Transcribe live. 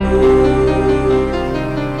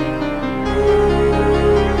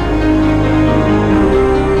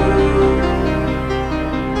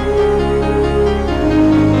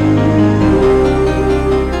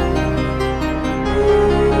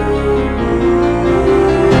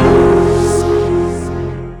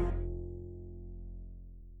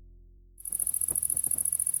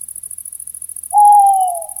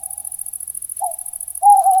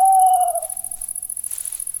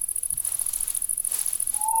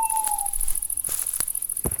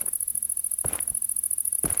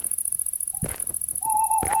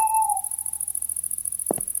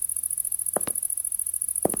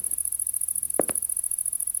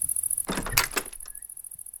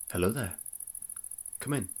Hello there.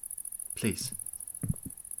 Come in, please.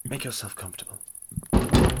 Make yourself comfortable.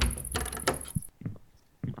 You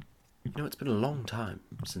know, it's been a long time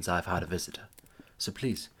since I've had a visitor, so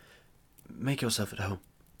please, make yourself at home.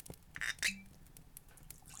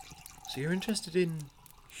 So you're interested in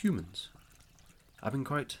humans? I've been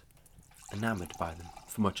quite enamoured by them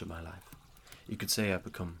for much of my life. You could say I've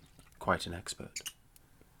become quite an expert.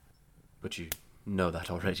 But you know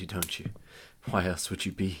that already, don't you? Why else would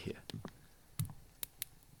you be here?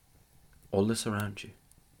 All this around you,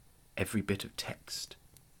 every bit of text,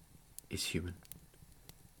 is human.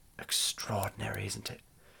 Extraordinary, isn't it?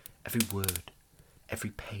 Every word,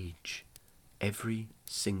 every page, every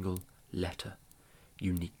single letter,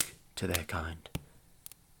 unique to their kind,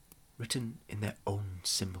 written in their own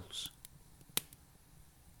symbols.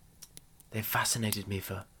 They've fascinated me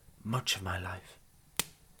for much of my life.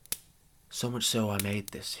 So much so I made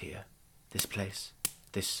this here, this place,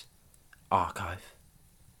 this archive.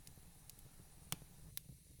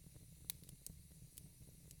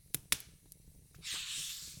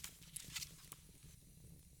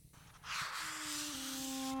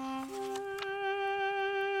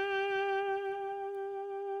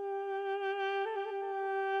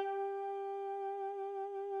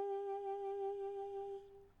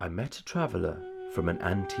 I met a traveller from an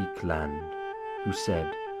antique land who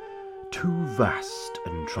said, "Two vast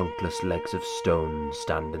and trunkless legs of stone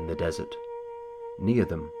stand in the desert. Near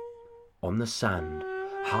them, on the sand,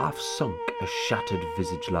 half sunk a shattered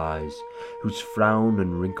visage lies, whose frown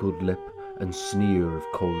and wrinkled lip and sneer of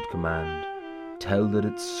cold command tell that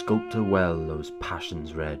its sculptor well those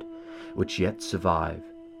passions read, which yet survive,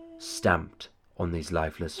 stamped on these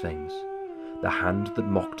lifeless things, the hand that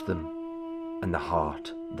mocked them, and the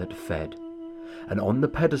heart that fed. And on the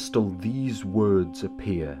pedestal these words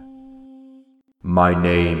appear: My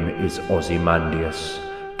name is Ozymandias,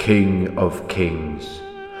 King of Kings.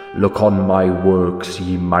 Look on my works,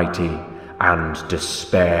 ye mighty, and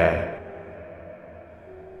despair."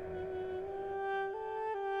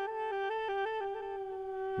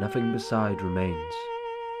 Nothing beside remains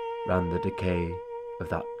round the decay of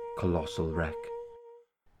that colossal wreck.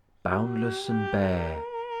 Boundless and bare,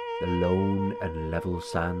 the lone and level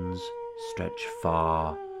sands stretch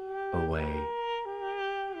far away.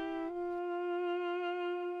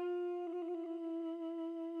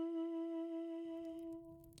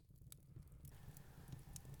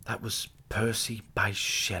 That was Percy by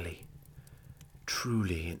Shelley.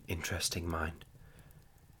 Truly an interesting mind.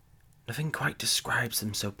 Nothing quite describes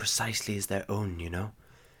them so precisely as their own, you know.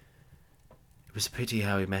 It was a pity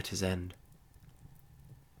how he met his end.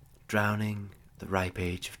 Drowning at the ripe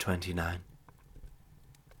age of 29.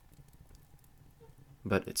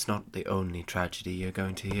 But it's not the only tragedy you're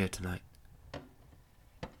going to hear tonight.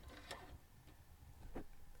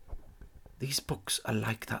 These books are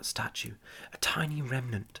like that statue, a tiny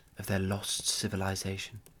remnant of their lost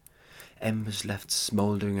civilization. Embers left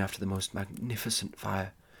smouldering after the most magnificent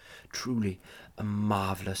fire. Truly a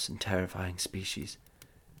marvellous and terrifying species.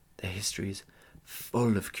 Their history is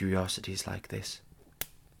full of curiosities like this.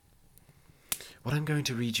 What I'm going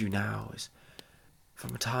to read you now is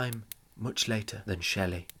from a time much later than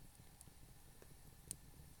Shelley.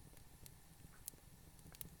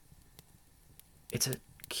 It's a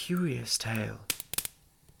curious tale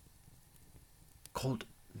called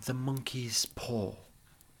The Monkey's Paw.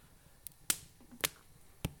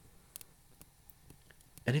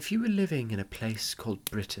 And if you were living in a place called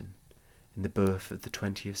Britain in the birth of the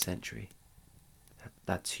 20th century,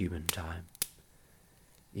 that's human time,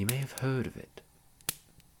 you may have heard of it.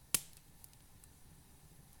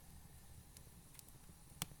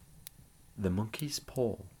 The Monkey's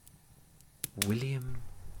Paw, William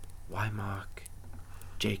Waymark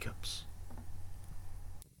Jacobs.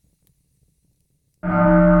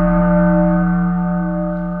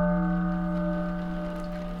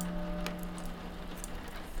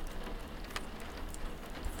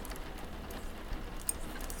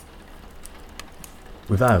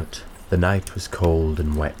 Without, the night was cold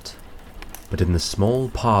and wet, but in the small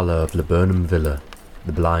parlour of Laburnum Villa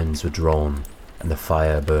the blinds were drawn and the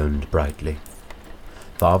fire burned brightly.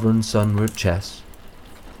 Father and son were at chess,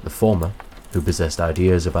 the former, who possessed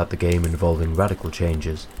ideas about the game involving radical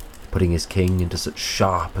changes, putting his king into such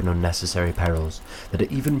sharp and unnecessary perils that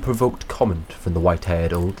it even provoked comment from the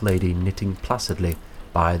white-haired old lady knitting placidly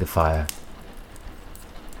by the fire.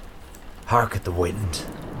 "Hark at the wind,"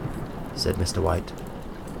 said Mr. White,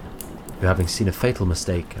 who, having seen a fatal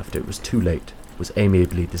mistake after it was too late, was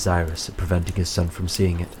amiably desirous of preventing his son from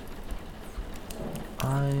seeing it.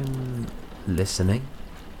 "I'm listening,"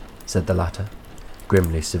 said the latter,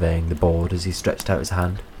 grimly surveying the board as he stretched out his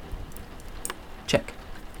hand. Check.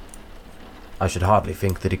 I should hardly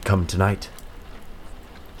think that he'd come tonight,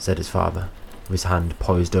 said his father, with his hand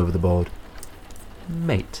poised over the board.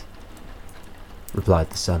 Mate, replied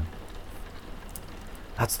the son.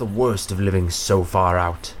 That's the worst of living so far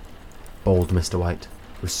out, bawled Mr. White,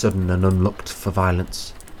 with sudden and unlooked-for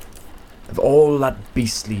violence. Of all that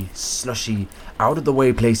beastly, slushy,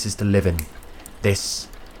 out-of-the-way places to live in, this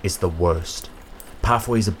is the worst.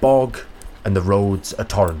 Pathway's a bog, and the road's a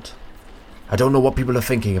torrent. I don't know what people are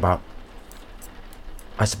thinking about.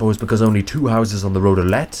 I suppose because only 2 houses on the road are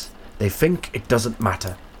let, they think it doesn't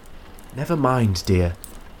matter. Never mind, dear,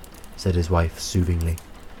 said his wife soothingly.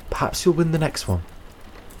 Perhaps you'll win the next one.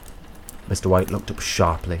 Mr. White looked up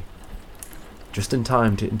sharply, just in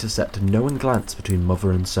time to intercept a knowing glance between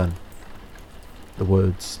mother and son. The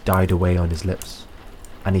words died away on his lips,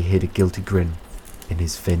 and he hid a guilty grin in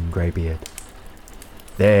his thin grey beard.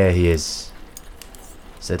 There he is,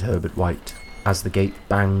 said Herbert White, as the gate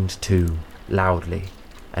banged to loudly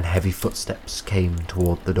and heavy footsteps came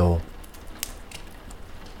toward the door.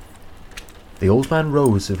 The old man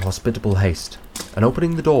rose with hospitable haste, and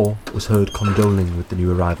opening the door was heard condoling with the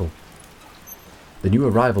new arrival. The new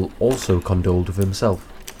arrival also condoled with himself,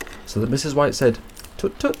 so that Mrs. White said,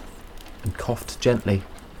 "Tut tut," and coughed gently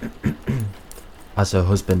as her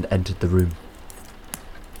husband entered the room,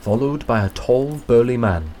 followed by a tall, burly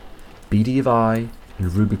man, beady of eye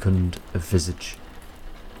and rubicund of visage.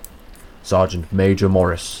 "Sergeant Major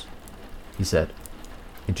Morris," he said,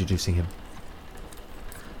 introducing him.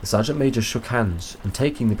 The Sergeant Major shook hands and,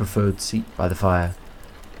 taking the preferred seat by the fire,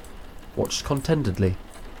 watched contentedly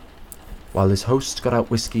while his host got out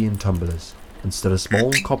whisky and tumblers and stood a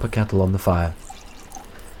small copper kettle on the fire.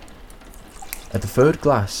 At the third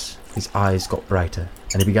glass, his eyes got brighter,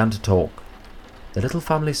 and he began to talk, the little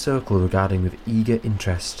family circle regarding with eager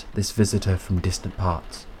interest this visitor from distant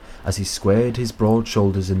parts, as he squared his broad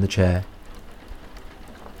shoulders in the chair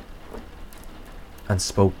and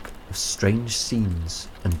spoke of strange scenes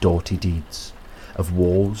and doughty deeds, of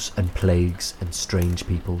wars and plagues and strange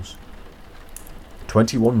peoples.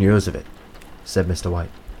 21 years of it, said Mr.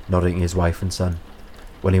 White, nodding at his wife and son.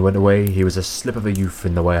 When he went away, he was a slip of a youth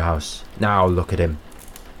in the warehouse. Now look at him.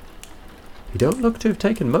 He don't look to have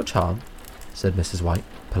taken much harm, said Mrs. White,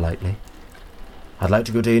 politely. I'd like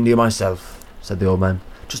to go to India myself, said the old man.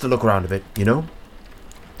 Just to look round a bit, you know.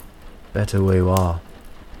 Better where you are,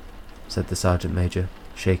 said the Sergeant Major,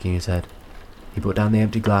 shaking his head. He put down the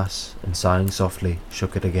empty glass and, sighing softly,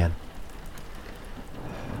 shook it again.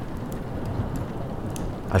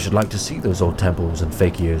 I should like to see those old temples and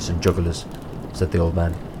fakirs and jugglers, said the old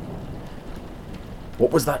man.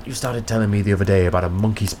 What was that you started telling me the other day about a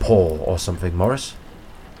monkey's paw or something, Morris?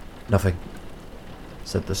 Nothing,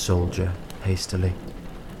 said the soldier hastily.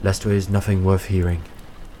 Leastways, nothing worth hearing.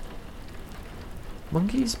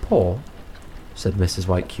 Monkey's paw? Said Mrs.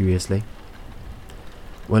 White curiously.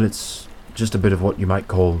 Well, it's just a bit of what you might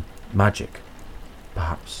call magic,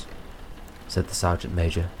 perhaps, said the Sergeant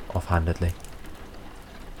Major offhandedly.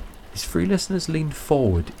 His three listeners leaned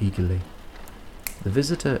forward eagerly. The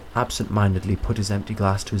visitor absent-mindedly put his empty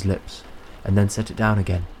glass to his lips and then set it down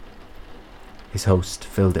again. His host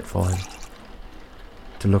filled it for him.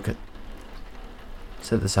 To look at,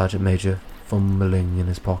 said the Sergeant Major, fumbling in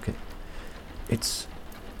his pocket. It's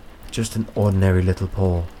just an ordinary little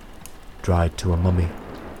paw, dried to a mummy.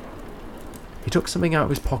 He took something out of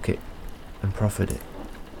his pocket and proffered it.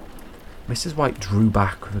 Mrs. White drew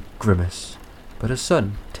back with a grimace, but her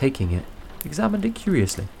son, taking it, examined it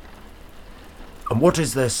curiously. And what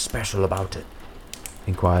is there special about it?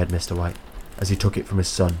 Inquired Mr. White, as he took it from his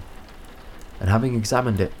son, and having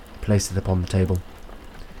examined it, placed it upon the table.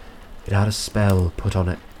 It had a spell put on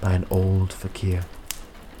it by an old fakir,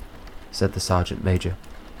 said the Sergeant Major,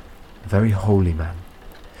 a very holy man.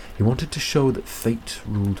 He wanted to show that fate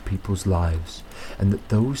ruled people's lives, and that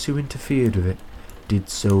those who interfered with it did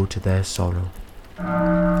so to their sorrow.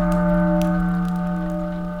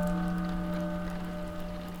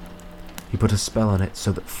 He put a spell on it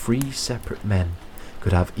so that 3 separate men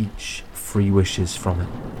could have each 3 wishes from it.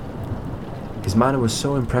 His manner was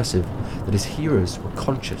so impressive that his hearers were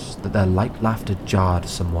conscious that their light laughter jarred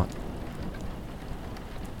somewhat.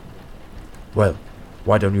 Well,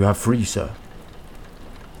 why don't you have 3, sir?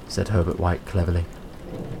 Said Herbert White cleverly.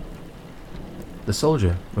 The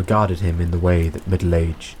soldier regarded him in the way that middle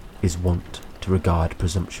age is wont to regard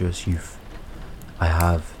presumptuous youth. I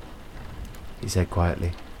have, he said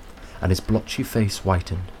quietly, and his blotchy face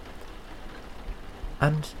whitened.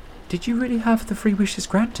 And did you really have the 3 wishes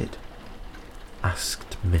granted?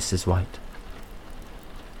 Asked Mrs. White.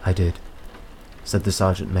 I did, said the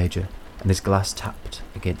Sergeant Major, and his glass tapped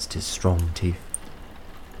against his strong teeth.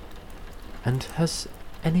 "And has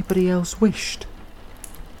anybody else wished?"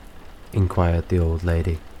 inquired the old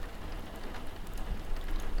lady.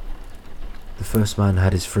 "The first man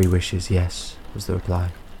had his 3 wishes, yes," was the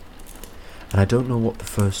reply. "And I don't know what the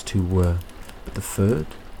first 2 were, but the 3rd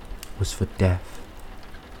was for death.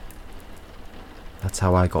 That's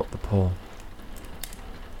how I got the paw."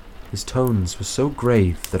 His tones were so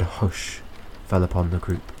grave that a hush fell upon the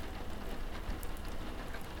group.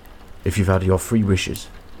 "If you've had your 3 wishes,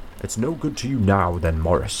 it's no good to you now then,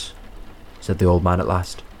 Morris," said the old man at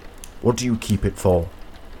last. "What do you keep it for?"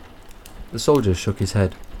 The soldier shook his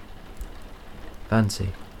head.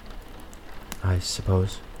 "Fancy, I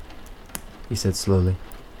suppose," he said slowly.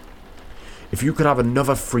 "If you could have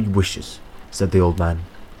another 3 wishes," said the old man,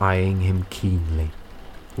 eyeing him keenly,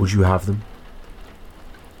 "would you have them?"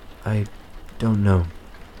 "I don't know,"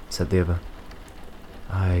 said the other.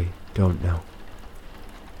 "I don't know."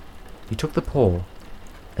 He took the paw,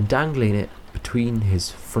 and dangling it between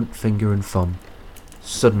his front finger and thumb,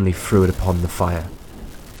 suddenly threw it upon the fire.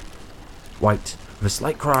 White, with a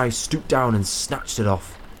slight cry, stooped down and snatched it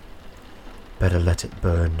off. "Better let it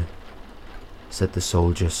burn," said the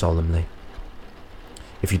soldier solemnly.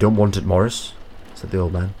 "If you don't want it, Morris," said the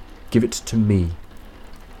old man, "give it to me."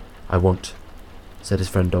 "I won't," said his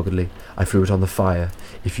friend doggedly. "I threw it on the fire.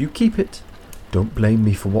 If you keep it, don't blame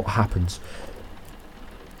me for what happens.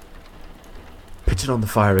 Put it on the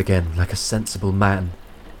fire again, like a sensible man."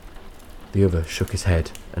 The other shook his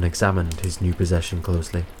head and examined his new possession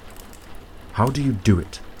closely. "How do you do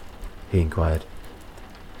it?" he inquired.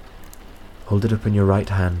 "Hold it up in your right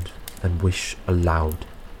hand and wish aloud,"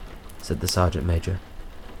 said the sergeant major.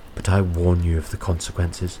 "But I warn you of the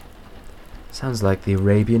consequences." "Sounds like the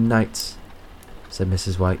Arabian Nights," said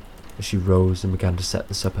Mrs. White, as she rose and began to set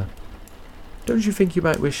the supper. "Don't you think you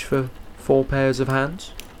might wish for 4 pairs of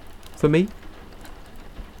hands? For me?"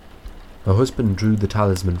 Her husband drew the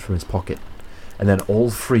talisman from his pocket, and then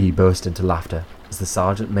all 3 burst into laughter as the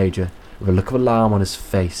sergeant major, with a look of alarm on his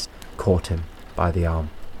face, caught him by the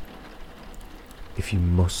arm. "If you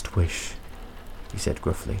must wish," he said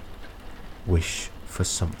gruffly, "wish for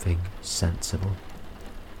something sensible."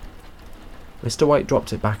 Mr. White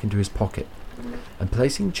dropped it back into his pocket, and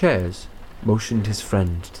placing chairs, motioned his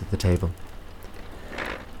friend to the table.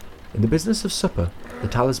 In the business of supper, the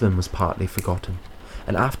talisman was partly forgotten,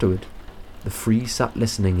 and afterward the 3 sat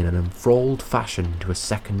listening in an enthralled fashion to a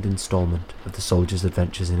second instalment of the soldier's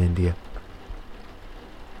adventures in India.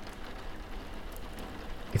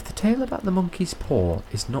 "If the tale about the monkey's paw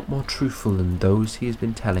is not more truthful than those he has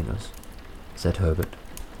been telling us," said Herbert,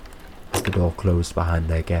 as the door closed behind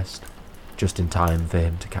their guest, just in time for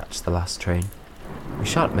him to catch the last train, "we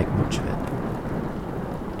shan't make much of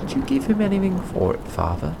it." "Did you give him anything for it,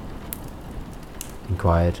 father?"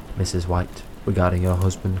 inquired Mrs. White, regarding her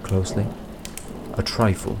husband closely. "A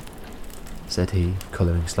trifle," said he,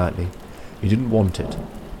 colouring slightly. "He didn't want it,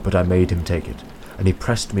 but I made him take it, and he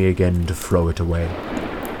pressed me again to throw it away."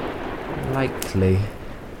 "Likely,"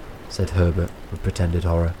 said Herbert with pretended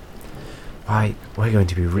horror. "Why, we're going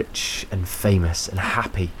to be rich and famous and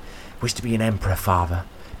happy. Wish to be an emperor, father,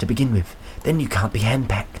 to begin with, then you can't be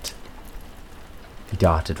henpecked." He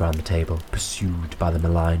darted round the table, pursued by the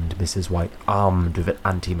maligned Mrs. White, armed with an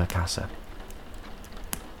antimacassar.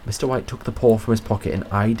 Mr. White took the paw from his pocket and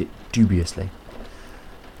eyed it dubiously.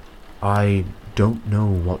 "I don't know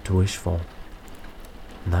what to wish for,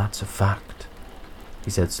 and that's a fact," he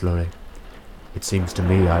said slowly. "It seems to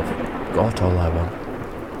me I've got all I want."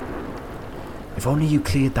 "If only you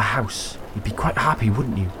cleared the house, you'd be quite happy,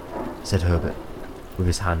 wouldn't you?" said Herbert, with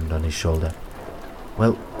his hand on his shoulder.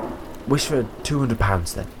 "Well, wish for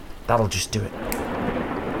 £200 then. That'll just do it."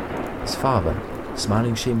 His father,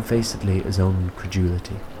 smiling shamefacedly at his own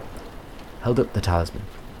credulity, held up the talisman.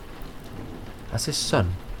 As his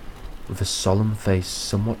son, with a solemn face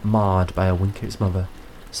somewhat marred by a wink at his mother,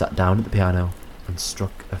 sat down at the piano and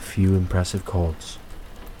struck a few impressive chords.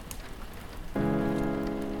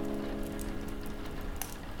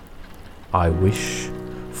 "I wish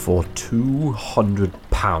for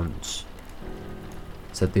 £200,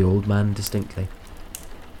 said the old man distinctly.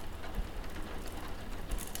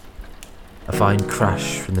 A fine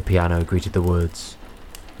crash from the piano greeted the words,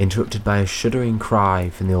 interrupted by a shuddering cry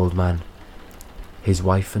from the old man. His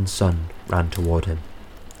wife and son ran toward him.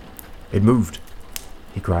 "It moved,"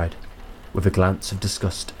 he cried, with a glance of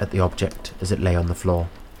disgust at the object as it lay on the floor.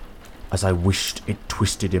 "As I wished it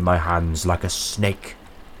twisted in my hands like a snake."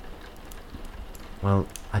 "Well,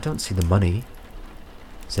 I don't see the money,"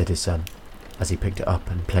 said his son, as he picked it up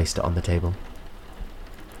and placed it on the table.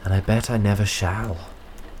 "And I bet I never shall."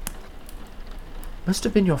 "Must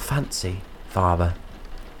have been your fancy, father,"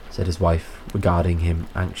 said his wife, regarding him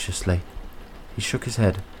anxiously. He shook his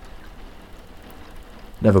head.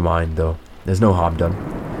 Never mind, though. There's no harm done.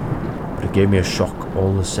 But it gave me a shock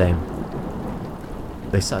all the same.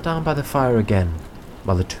 They sat down by the fire again,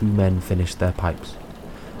 while the two men finished their pipes.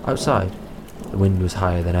 Outside, the wind was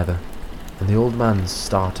higher than ever, and the old man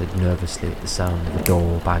started nervously at the sound of a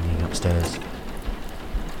door banging upstairs.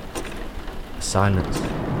 A silence,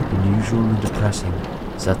 unusual and depressing,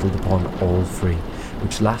 settled upon all three,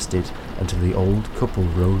 which lasted until the old couple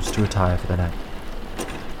rose to retire for the night.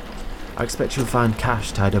 I expect you'll find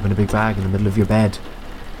cash tied up in a big bag in the middle of your bed,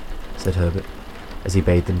 said Herbert, as he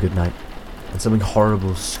bade them good night, and something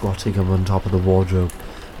horrible squatting up on top of the wardrobe,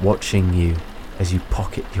 watching you as you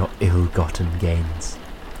pocket your ill-gotten gains.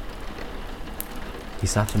 He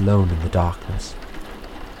sat alone in the darkness,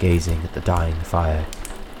 gazing at the dying fire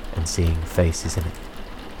and seeing faces in it.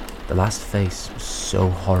 The last face was so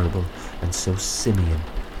horrible and so simian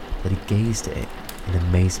that he gazed at it in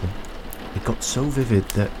amazement. It got so vivid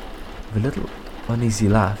that, with a little uneasy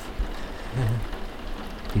laugh,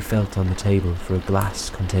 he felt on the table for a glass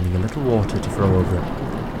containing a little water to throw over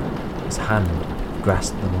it. His hand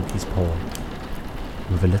grasped the monkey's paw.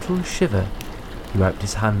 With a little shiver, he wiped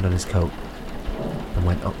his hand on his coat and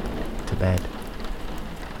went up to bed.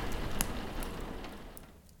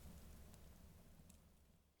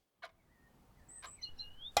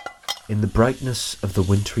 In the brightness of the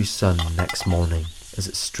wintry sun next morning, as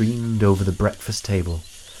it streamed over the breakfast table,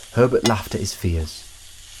 Herbert laughed at his fears.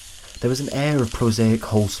 There was an air of prosaic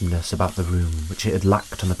wholesomeness about the room which it had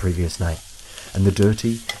lacked on the previous night, and the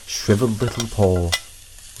dirty, shrivelled little paw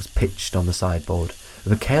was pitched on the sideboard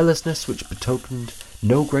with a carelessness which betokened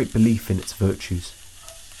no great belief in its virtues.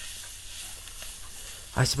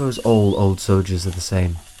 I suppose all old soldiers are the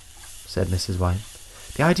same, said Mrs. White.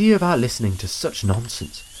 The idea of our listening to such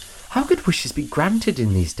nonsense. How could wishes be granted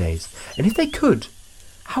in these days? And if they could,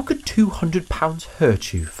 how could £200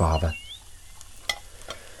 hurt you, father?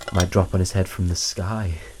 Might drop on his head from the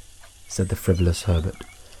sky, said the frivolous Herbert.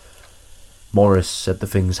 Morris said the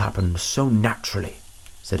things happened so naturally,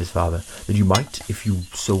 said his father, that you might, if you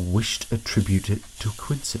so wished, attribute it to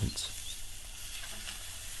coincidence.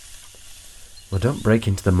 Well, don't break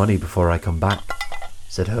into the money before I come back,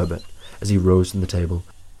 said Herbert, as he rose from the table.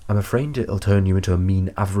 I'm afraid it'll turn you into a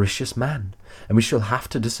mean, avaricious man, and we shall have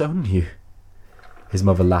to disown you. His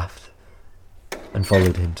mother laughed, and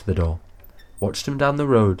followed him to the door, watched him down the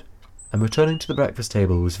road, and returning to the breakfast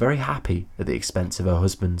table was very happy at the expense of her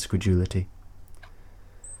husband's credulity.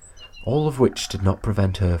 All of which did not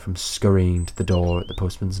prevent her from scurrying to the door at the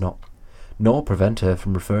postman's knock, nor prevent her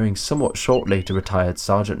from referring somewhat shortly to retired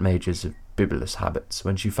sergeant majors of bibulous habits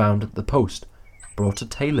when she found that the post brought a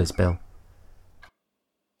tailor's bill.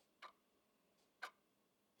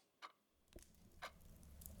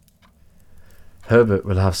 Herbert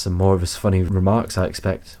will have some more of his funny remarks, I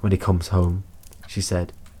expect, when he comes home, she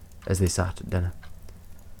said, as they sat at dinner.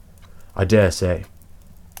 I dare say,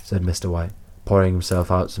 said Mr. White, pouring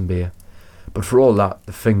himself out some beer. But for all that,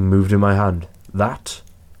 the thing moved in my hand. That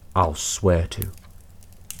I'll swear to.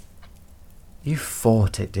 You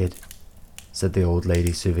thought it did, said the old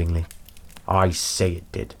lady soothingly. I say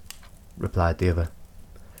it did, replied the other.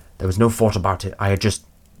 There was no thought about it. I had just...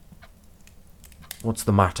 What's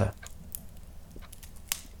the matter?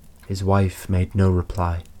 His wife made no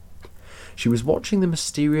reply. She was watching the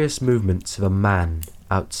mysterious movements of a man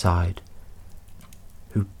outside,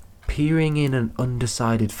 who, peering in an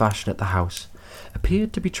undecided fashion at the house,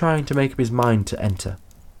 appeared to be trying to make up his mind to enter.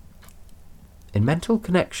 In mental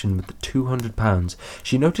connection with the £200,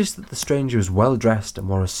 she noticed that the stranger was well dressed and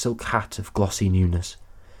wore a silk hat of glossy newness.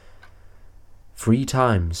 3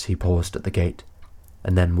 times he paused at the gate,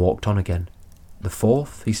 and then walked on again. The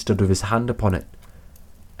 4th he stood with his hand upon it,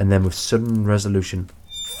 and then with sudden resolution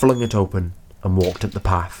flung it open and walked up the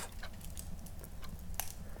path.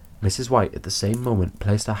 Mrs. White at the same moment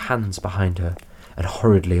placed her hands behind her, and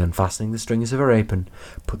hurriedly unfastening the strings of her apron,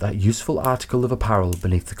 put that useful article of apparel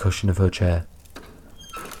beneath the cushion of her chair.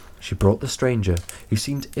 She brought the stranger, who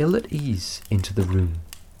seemed ill at ease, into the room.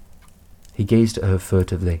 He gazed at her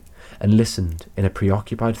furtively, and listened in a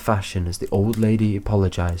preoccupied fashion as the old lady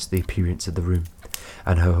apologized for the appearance of the room,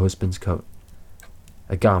 and her husband's coat,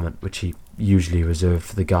 a garment which he usually reserved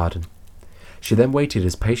for the garden. She then waited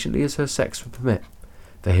as patiently as her sex would permit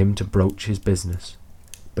for him to broach his business,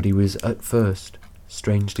 but he was at first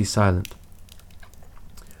strangely silent.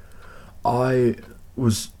 I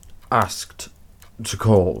was asked to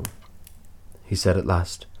call, he said at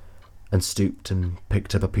last, and stooped and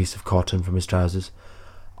picked up a piece of cotton from his trousers.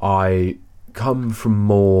 I come from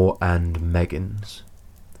Moore and Meggins.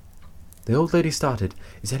 The old lady started.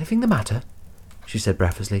 "Is anything the matter?" she said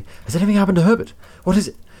breathlessly. "Has anything happened to Herbert? What is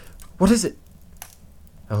it? What is it?"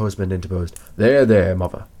 Her husband interposed. There,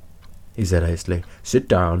 mother," he said hastily. "Sit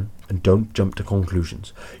down and don't jump to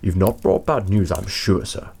conclusions. You've not brought bad news, I'm sure,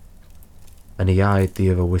 sir." And he eyed the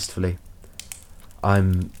other wistfully.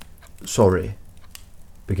 "I'm sorry,"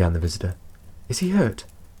 began the visitor. "Is he hurt?"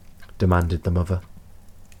 demanded the mother.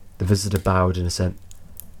 The visitor bowed in assent.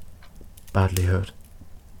 "Badly hurt,"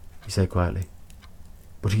 he said quietly,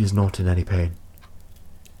 "but he is not in any pain."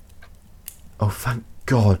 "Oh, thank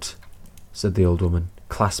God," said the old woman,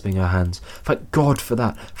 clasping her hands. "Thank God for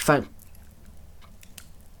that. Thank—"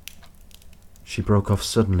 She broke off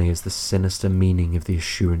suddenly as the sinister meaning of the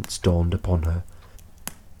assurance dawned upon her,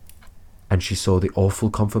 and she saw the awful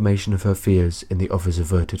confirmation of her fears in the other's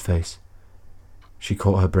averted face. She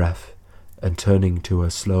caught her breath, and turning to her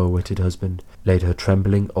slow-witted husband, laid her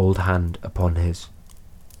trembling old hand upon his.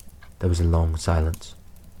 There was a long silence.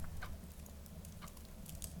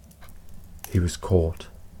 "He was caught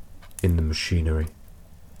in the machinery,"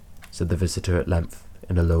 said the visitor at length,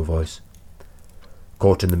 in a low voice.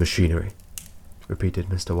 "Caught in the machinery," repeated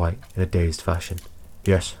Mr. White in a dazed fashion.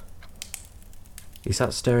 "Yes." He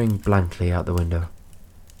sat staring blankly out the window,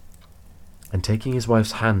 and taking his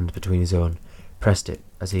wife's hand between his own, pressed it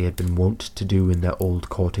as he had been wont to do in their old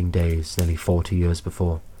courting days nearly 40 years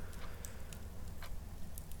before.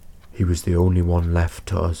 "He was the only one left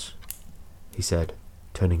to us," he said,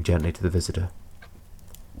 turning gently to the visitor.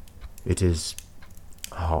 "It is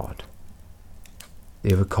hard."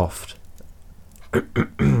 The other coughed,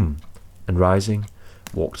 and rising,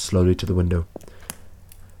 walked slowly to the window.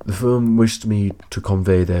 "The firm wished me to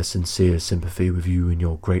convey their sincere sympathy with you in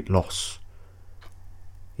your great loss,"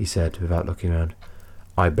 he said, without looking round.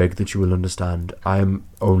 "I beg that you will understand I am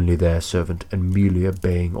only their servant and merely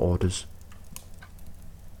obeying orders."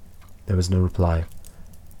 There was no reply.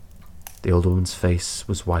 The old woman's face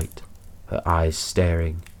was white, her eyes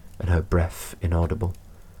staring, and her breath inaudible.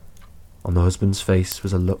 On the husband's face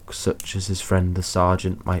was a look such as his friend the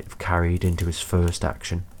sergeant might have carried into his first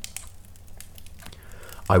action.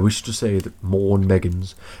 "I wish to say that Moore and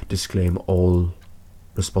Meggins disclaim all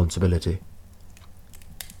responsibility,"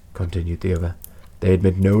 continued the other. "They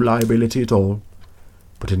admit no liability at all,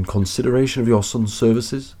 but in consideration of your son's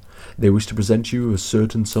services, they wish to present you a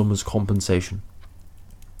certain sum as compensation."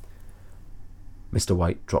 Mr.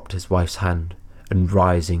 White dropped his wife's hand, and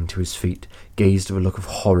rising to his feet, gazed with a look of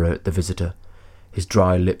horror at the visitor. His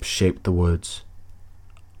dry lips shaped the words.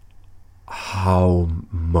 "How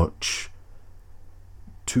much?"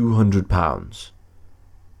 £200.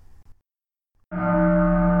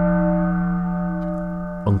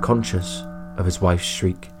 Unconscious of his wife's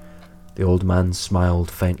shriek, the old man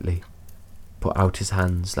smiled faintly, put out his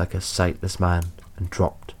hands like a sightless man, and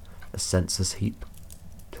dropped, a senseless heap,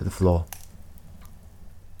 to the floor.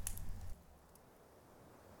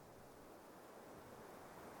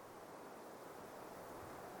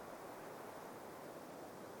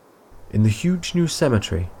 In the huge new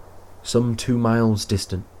cemetery, some 2 miles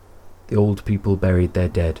distant, the old people buried their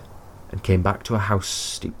dead, and came back to a house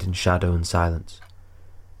steeped in shadow and silence.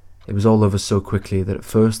 It was all over so quickly that at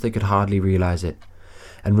first they could hardly realize it,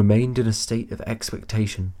 and remained in a state of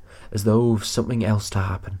expectation, as though of something else to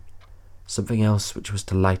happen, something else which was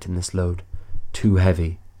to lighten this load, too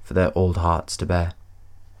heavy for their old hearts to bear.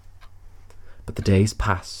 But the days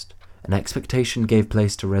passed, and expectation gave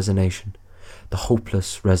place to resignation, the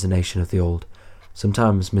hopeless resignation of the old,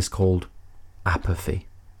 sometimes miscalled apathy.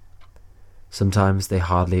 Sometimes they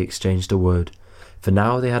hardly exchanged a word, for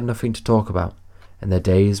now they had nothing to talk about, and their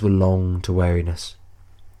days were long to weariness.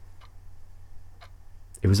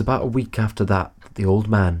 It was about a week after that the old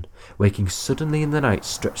man, waking suddenly in the night,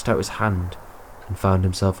 stretched out his hand and found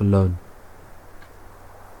himself alone.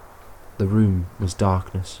 The room was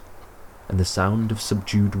darkness, and the sound of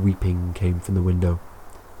subdued weeping came from the window.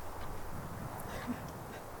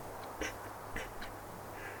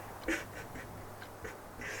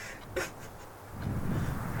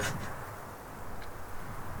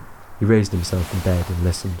 He raised himself in bed and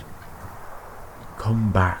listened.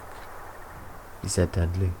 "Come back," he said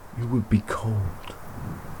tenderly. "You will be cold."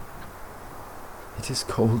 "It is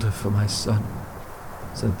colder for my son,"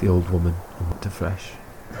 said the old woman, and went afresh.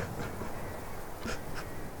 The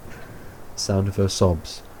sound of her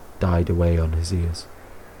sobs died away on his ears.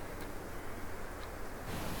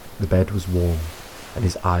 The bed was warm, and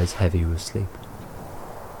his eyes heavy with sleep.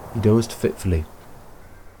 He dozed fitfully,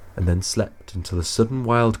 and then slept until a sudden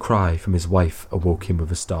wild cry from his wife awoke him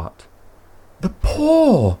with a start. "The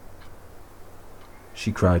paw!"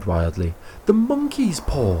 she cried wildly. "The monkey's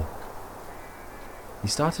paw!" He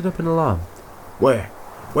started up in alarm. Where?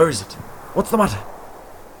 Where is it? What's the matter?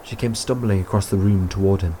 She came stumbling across the room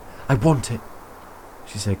toward him. I want it,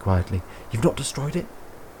 she said quietly. You've not destroyed it?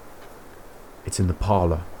 It's in the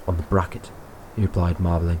parlour, on the bracket, he replied,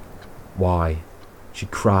 marvelling. Why? She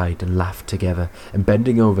cried and laughed together, and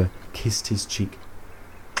bending over, kissed his cheek.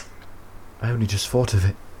 I only just thought of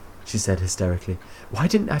it, she said hysterically. Why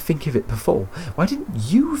didn't I think of it before? Why didn't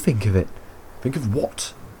you think of it? Think of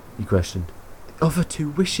what? He questioned. The other 2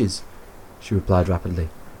 wishes, she replied rapidly.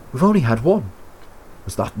 We've only had one.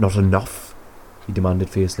 Was that not enough? He demanded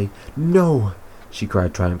fiercely. No, she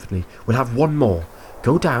cried triumphantly. We'll have one more.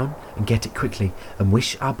 Go down and get it quickly and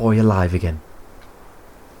wish our boy alive again.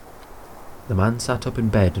 The man sat up in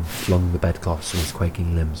bed and flung the bedclothes from his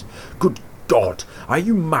quaking limbs. Good God, are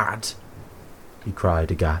you mad? He cried,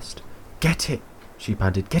 aghast. Get it, she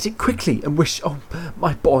panted. Get it quickly and wish... Oh,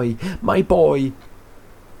 my boy, my boy.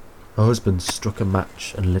 Her husband struck a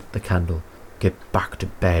match and lit the candle. Get back to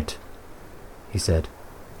bed, he said,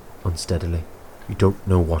 unsteadily. You don't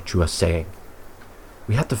know what you are saying.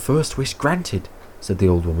 We had the first wish granted, said the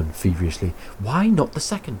old woman feverishly. Why not the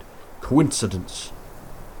second? Coincidence,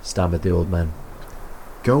 stammered the old man.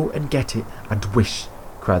 Go and get it and wish,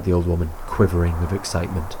 cried the old woman, quivering with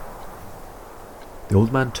excitement. The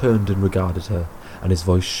old man turned and regarded her, and his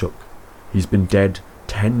voice shook. He's been dead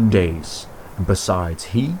 10 days, and besides,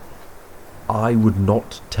 I would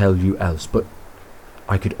not tell you else, but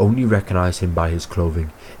I could only recognize him by his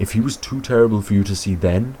clothing. If he was too terrible for you to see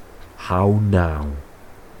then, how now?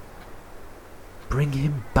 Bring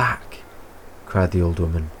him back, cried the old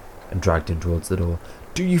woman, and dragged him towards the door.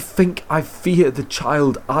 Do you think I fear the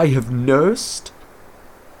child I have nursed?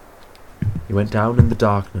 He went down in the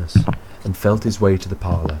darkness and felt his way to the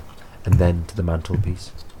parlour, and then to the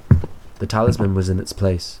mantelpiece. The talisman was in its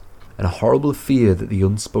place, and a horrible fear that the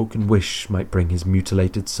unspoken wish might bring his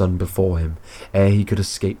mutilated son before him ere he could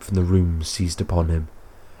escape from the room seized upon him,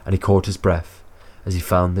 and he caught his breath as he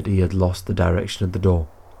found that he had lost the direction of the door.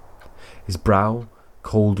 His brow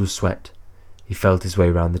cold with sweat, he felt his way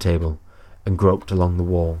round the table, and groped along the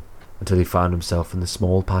wall until he found himself in the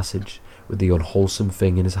small passage with the unwholesome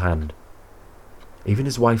thing in his hand. Even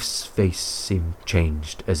his wife's face seemed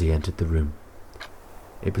changed as he entered the room.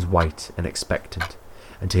 It was white and expectant,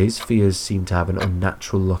 and to his fears seemed to have an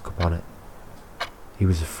unnatural look upon it. He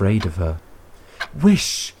was afraid of her.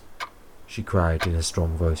 Wish, she cried in a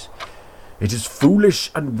strong voice. It is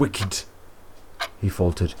foolish and wicked, he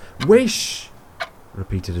faltered. Wish,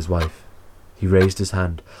 repeated his wife. He raised his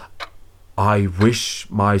hand. I wish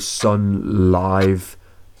my son live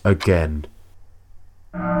again.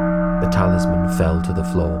 The talisman fell to the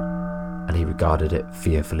floor, and he regarded it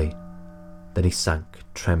fearfully. Then he sank,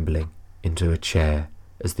 trembling, into a chair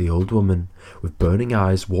as the old woman, with burning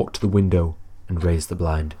eyes, walked to the window and raised the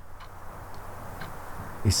blind.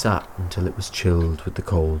 He sat until it was chilled with the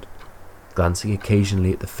cold, glancing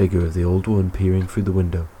occasionally at the figure of the old woman peering through the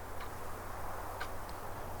window.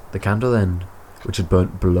 The candle end, which had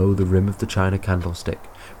burnt below the rim of the china candlestick,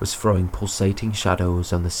 was throwing pulsating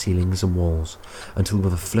shadows on the ceilings and walls, until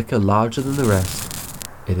with a flicker larger than the rest,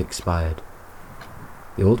 it expired.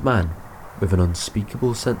 The old man, with an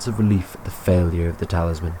unspeakable sense of relief at the failure of the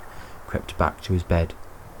talisman, crept back to his bed,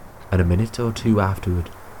 and a minute or 2 afterward,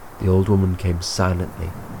 the old woman came silently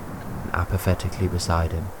and apathetically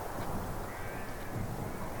beside him.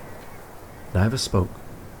 Neither spoke,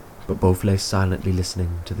 but both lay silently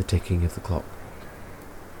listening to the ticking of the clock.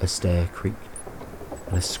 A stair creaked,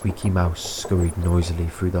 and a squeaky mouse scurried noisily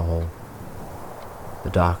through the hall. The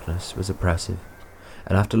darkness was oppressive,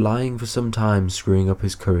 and after lying for some time screwing up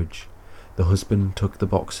his courage, the husband took the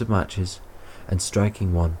box of matches, and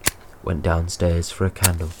striking one, went downstairs for a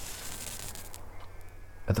candle.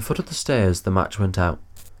 At the foot of the stairs the match went out,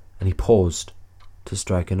 and he paused to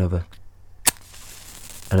strike another.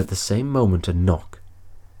 And at the same moment a knock,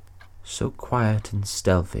 so quiet and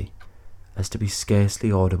stealthy as to be scarcely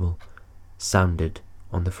audible, sounded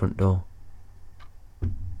on the front door.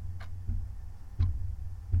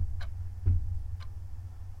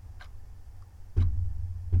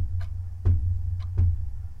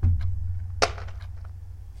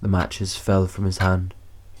 The matches fell from his hand.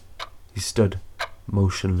 He stood,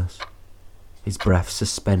 motionless, his breath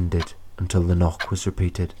suspended until the knock was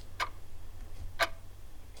repeated.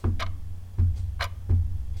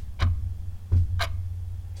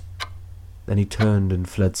 Then he turned and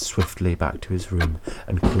fled swiftly back to his room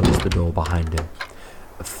and closed the door behind him.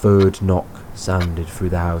 A third knock sounded through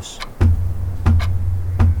the house.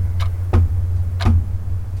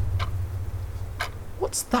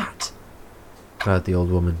 "What's that?" cried the old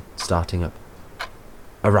woman, starting up.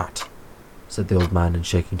 "A rat," said the old man in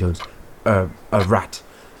shaking tones. A rat.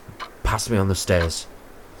 Passed me on the stairs.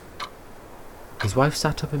 His wife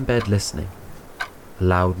sat up in bed listening. A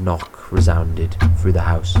loud knock resounded through the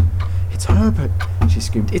house. "It's Herbert!" she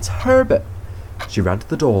screamed. "It's Herbert!" She ran to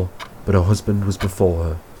the door, but her husband was before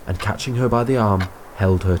her, and catching her by the arm,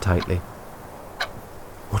 held her tightly.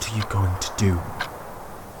 "What are you going to do?"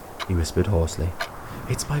 he whispered hoarsely.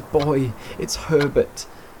 "It's my boy! It's Herbert!"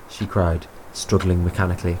 she cried, struggling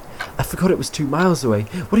mechanically. "I forgot it was 2 miles away.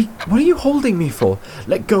 What are you holding me for?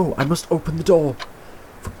 Let go! I must open the door."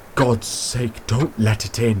 "For God's sake, don't let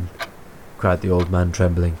it in!" cried the old man,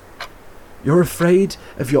 trembling. "You're afraid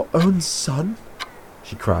of your own son?"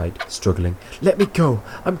 she cried, struggling. "Let me go!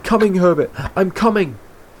 I'm coming, Herbert! I'm coming!"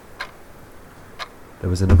 There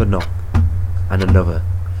was another knock, and another.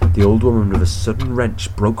 The old woman with a sudden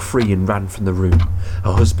wrench broke free and ran from the room.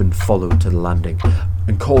 Her husband followed to the landing,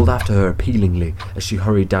 and called after her appealingly as she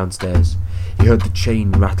hurried downstairs. He heard the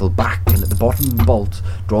chain rattle back, and at the bottom bolt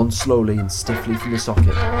drawn slowly and stiffly from the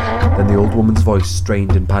socket. Then the old woman's voice,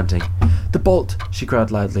 strained and panting. "The bolt!" she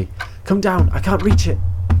cried loudly. "Come down! I can't reach it!"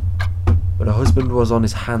 But her husband was on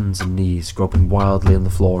his hands and knees, groping wildly on the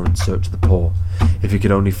floor in search of the paw. If he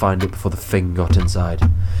could only find it before the thing got inside.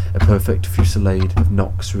 A perfect fusillade of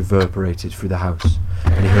knocks reverberated through the house,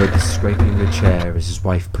 and he heard the scraping of a chair as his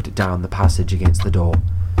wife put it down the passage against the door.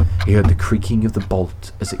 He heard the creaking of the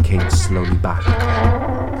bolt as it came slowly back,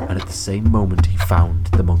 and at the same moment he found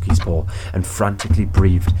the monkey's paw and frantically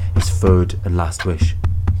breathed his third and last wish.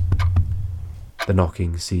 The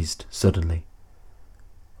knocking ceased suddenly,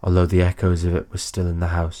 although the echoes of it were still in the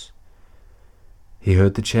house. He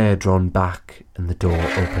heard the chair drawn back and the door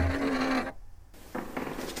opened.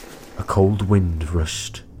 A cold wind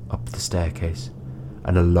rushed up the staircase,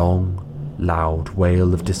 and a long, loud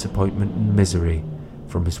wail of disappointment and misery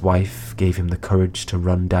from his wife gave him the courage to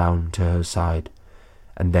run down to her side,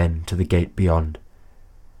 and then to the gate beyond.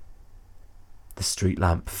 The street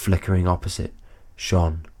lamp flickering opposite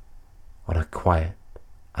shone on a quiet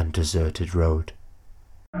and deserted road.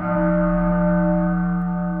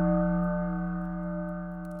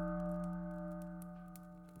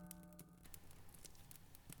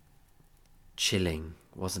 Chilling,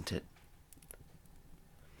 wasn't it?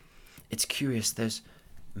 It's curious, there's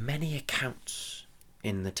many accounts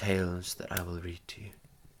in the tales that I will read to you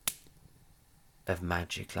of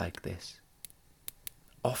magic like this.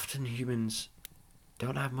 Often humans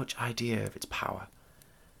don't have much idea of its power,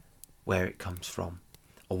 where it comes from,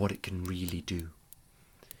 or what it can really do.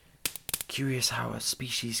 Curious how a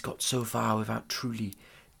species got so far without truly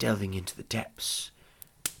delving into the depths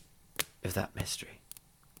of that mystery.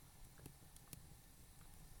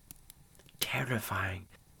 Terrifying.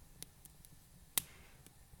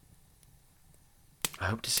 I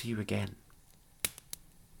hope to see you again.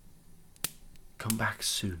 Come back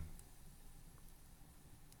soon.